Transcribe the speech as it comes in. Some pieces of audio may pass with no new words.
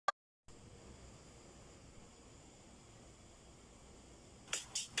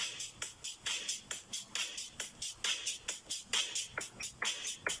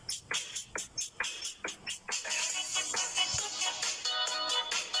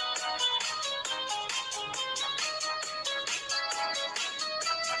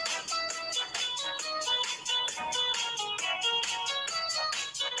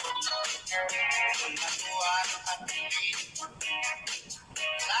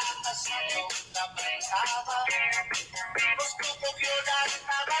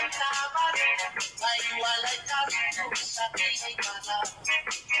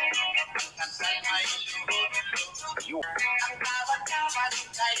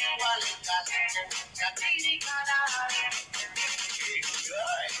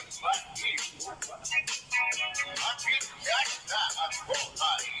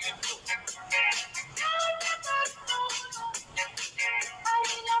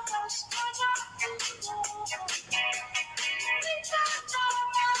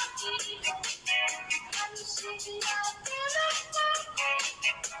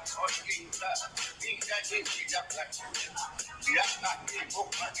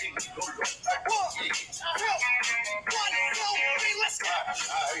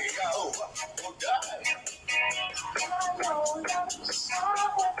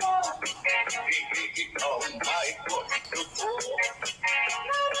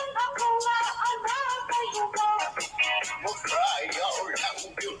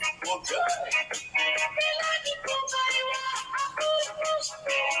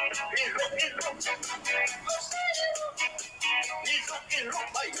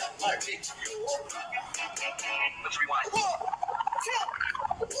Let's rewind. 4, 2,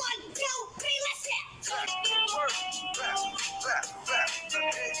 1, 2, 3, let's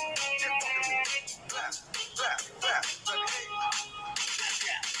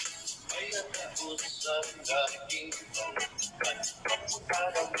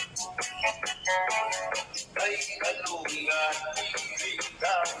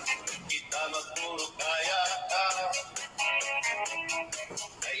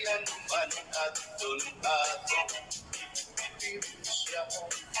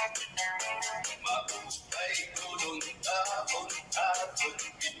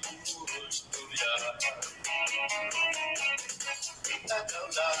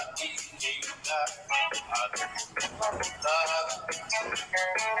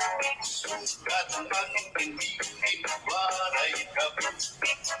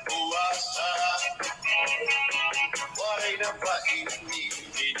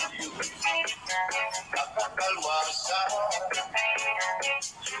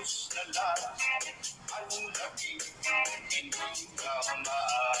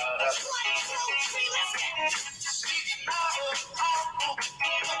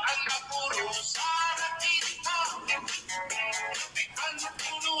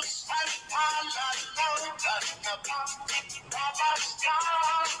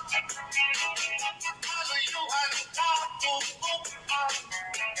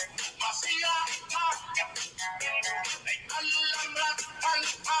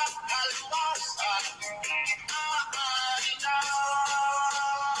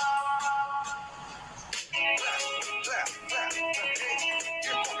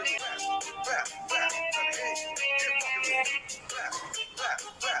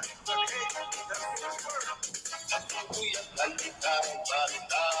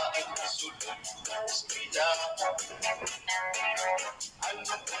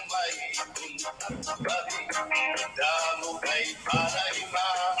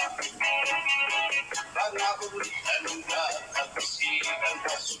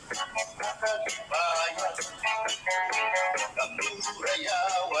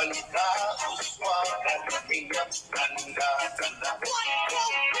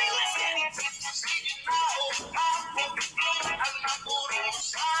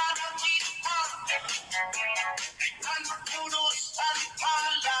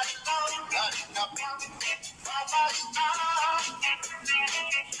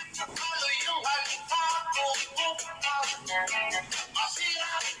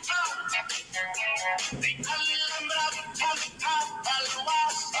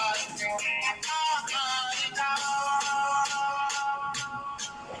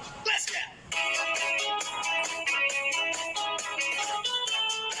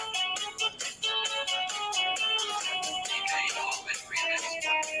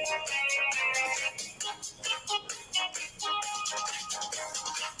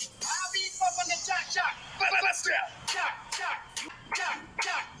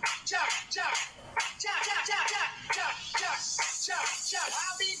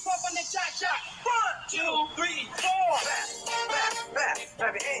I'll be pumping the Chacha. 1, 2, 3, 4.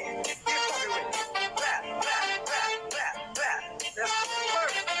 Clap your hands. Get funky with it. Clap. That's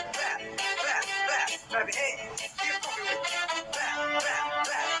perfect. Clap your hands. Get funky with it. Clap.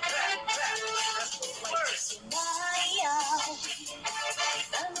 That's first. Sumayaw,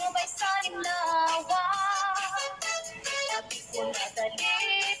 ano ba'y salimlawa? Sabi ko na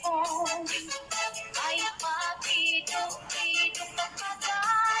dalipon, ay pakidok-idok ka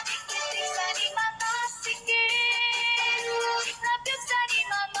kagad. Hindi sa ni matasikip, napiyag sa ni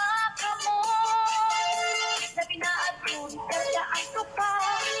mamakamoy.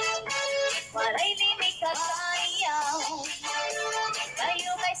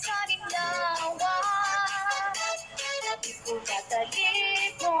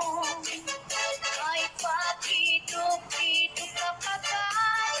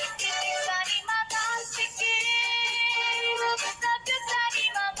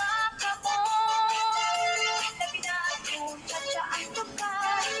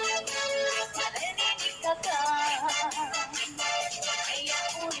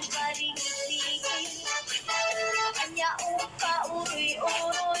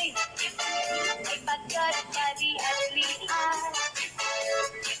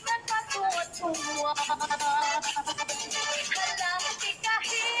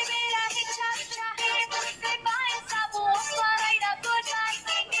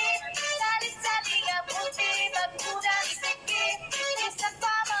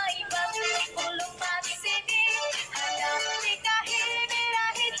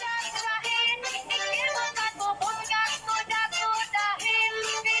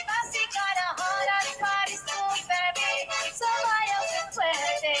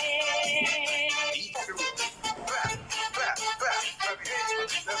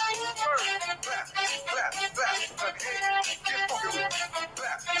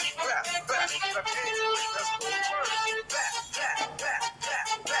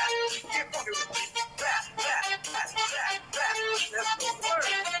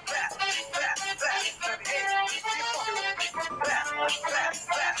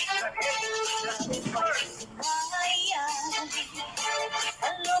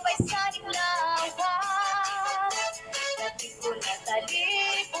 Alubay sa lawa, dati ko na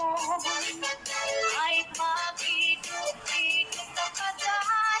talipon, ay makikupit na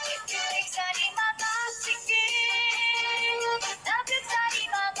kataan, ibig sa ni mga sikil, nabig sa ni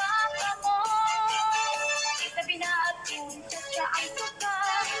mga kamo, itabi na akong chacha ang tuka,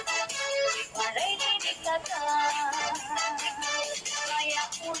 maray dinig na ka, kaya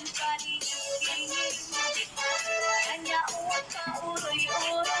kung paligid, kanya uwag ka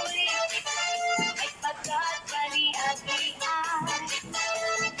uroy-uroy, ay pagkakali-agian,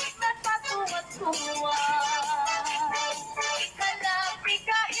 nagpatuwag-tuwa. Kalapi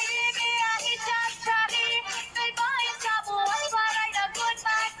ka, himiyahi, chachahi, may bayan sa buwan, paray na good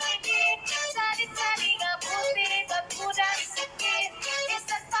magiging, salit-saling abuti, bagkunan sikit,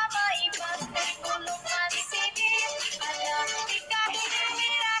 isa't pamaibang, tulungan sigit. Kalapi ka,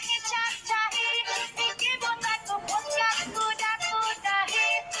 himiyahi, chachahi, hindi mo nagpupot ka, kuda-kudahi,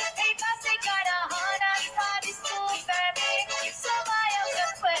 ay basay karahanan, paris superbe, sumayaw ka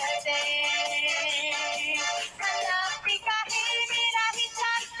pwede. Kalapi ka, himiyahi,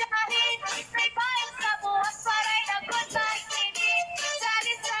 chachahi, may bayan sa buwan, paray na good magiging,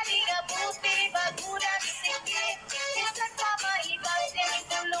 salit-saling abuti, bagkunan sigit, isa't pamaibang,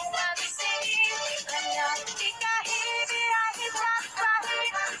 tulungan sigit. Kalapi ka, himiyahi, chachahi,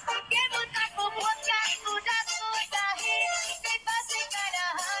 hindi mo nagpupot ka, kuda-kudahi, may basay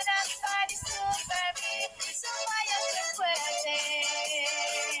karahanan, paris superbe, sumayaw ka pwede.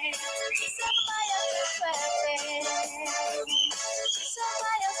 Sumayaw ka pwede.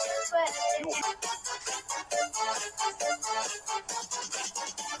 Sumayaw ka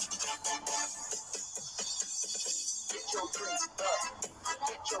Get your drinks up.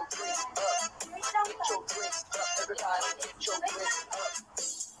 Get your drinks up. Get your drinks up. Everybody, get your drinks up.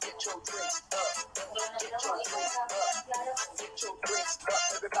 Get your drinks up. Get your drinks up. Get your drinks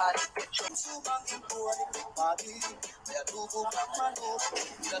up. Everybody, get your sumangin buhay ng pagi. Kaya tubo ng manok,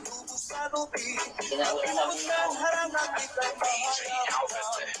 pinatubo sa lupi. Pinagpunang harangan ika'y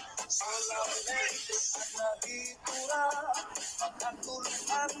mahalaman. Solamente at nahitura,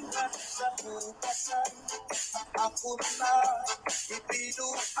 pagkatuluan ka sa bukasan. Ako na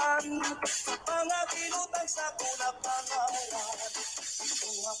ipiluan, mga kinutang sa kuna pangalan.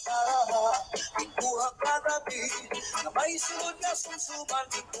 Ikuha kagabi, na may sunod na sumsuman,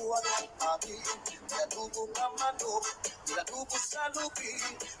 ikuha ng pagi. Pinatubo ng manok, pinatubo sa lupi,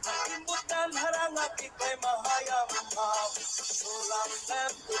 nakimbutan harangap ika'y mahayang mam. Solamente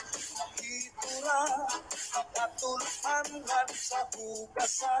nahitura, pagkatuluan sa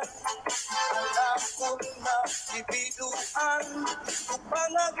bukasan. Alam ko na ibiluan,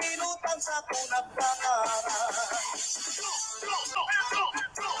 upang naginutan sa kunang pangaran.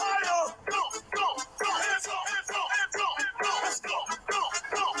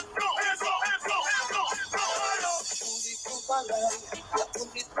 Uli ko balay,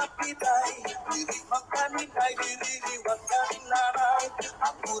 yakunit na pitay, diri magkaninay, diririwag ka naray.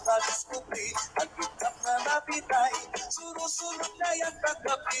 Ako na diskupri, at bitap na napitay, surusunod na yan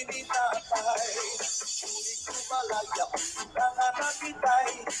kagabi ni tatay. Uli ko balay, yakunit na napitay,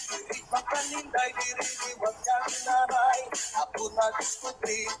 diri magkaninay, diririwag ka naray. Ako na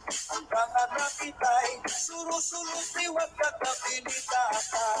diskupri, ang mga napitay, surusunod na yan kagabi ni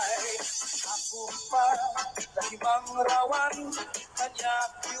tatay. Ako pa, limang rawan, kanya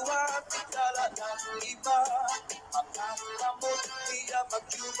iwat, dala ng iba. Pagkakamot niya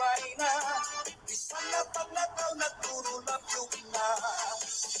magyubay na, isang na paglataw nagturo na yung na.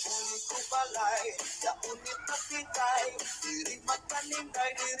 Uli ko balay, yaunit na pitay, diri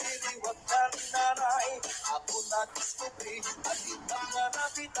magkaninday, diririwag ka naray. Ako na diskupri, at itang na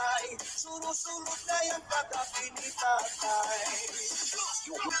napitay, surusulot na yung kagabi ni tatay.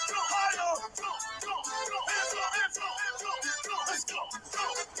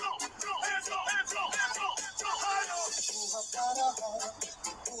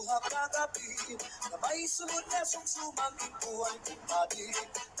 Ikuha kagabi, na may sunod na sumsumang ikuhan kong pagi.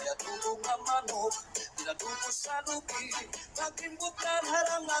 Kaya tulong ang manok, pinatubo sa lupi, nagimbutan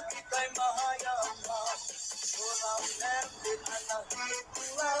harangak ika'y mahayang mam. Solamente na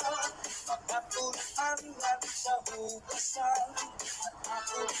nahitura, pagkatuluan lang sa hugasan. At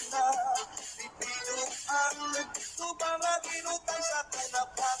ako na pipiluan, tubang naginutan sa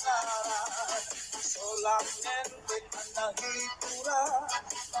kunang pangaran. Solamente na nahitura,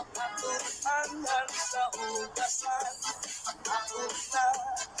 pagkatuluan lang sa hugasan. At ako na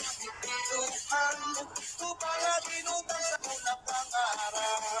pipiluan, tubang naginutan sa kunang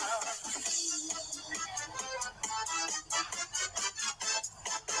pangaran.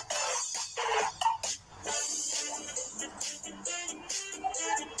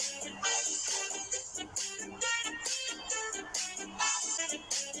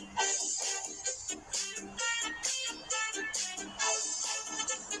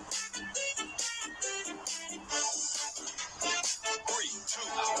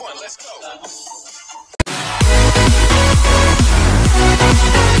 on, let's go.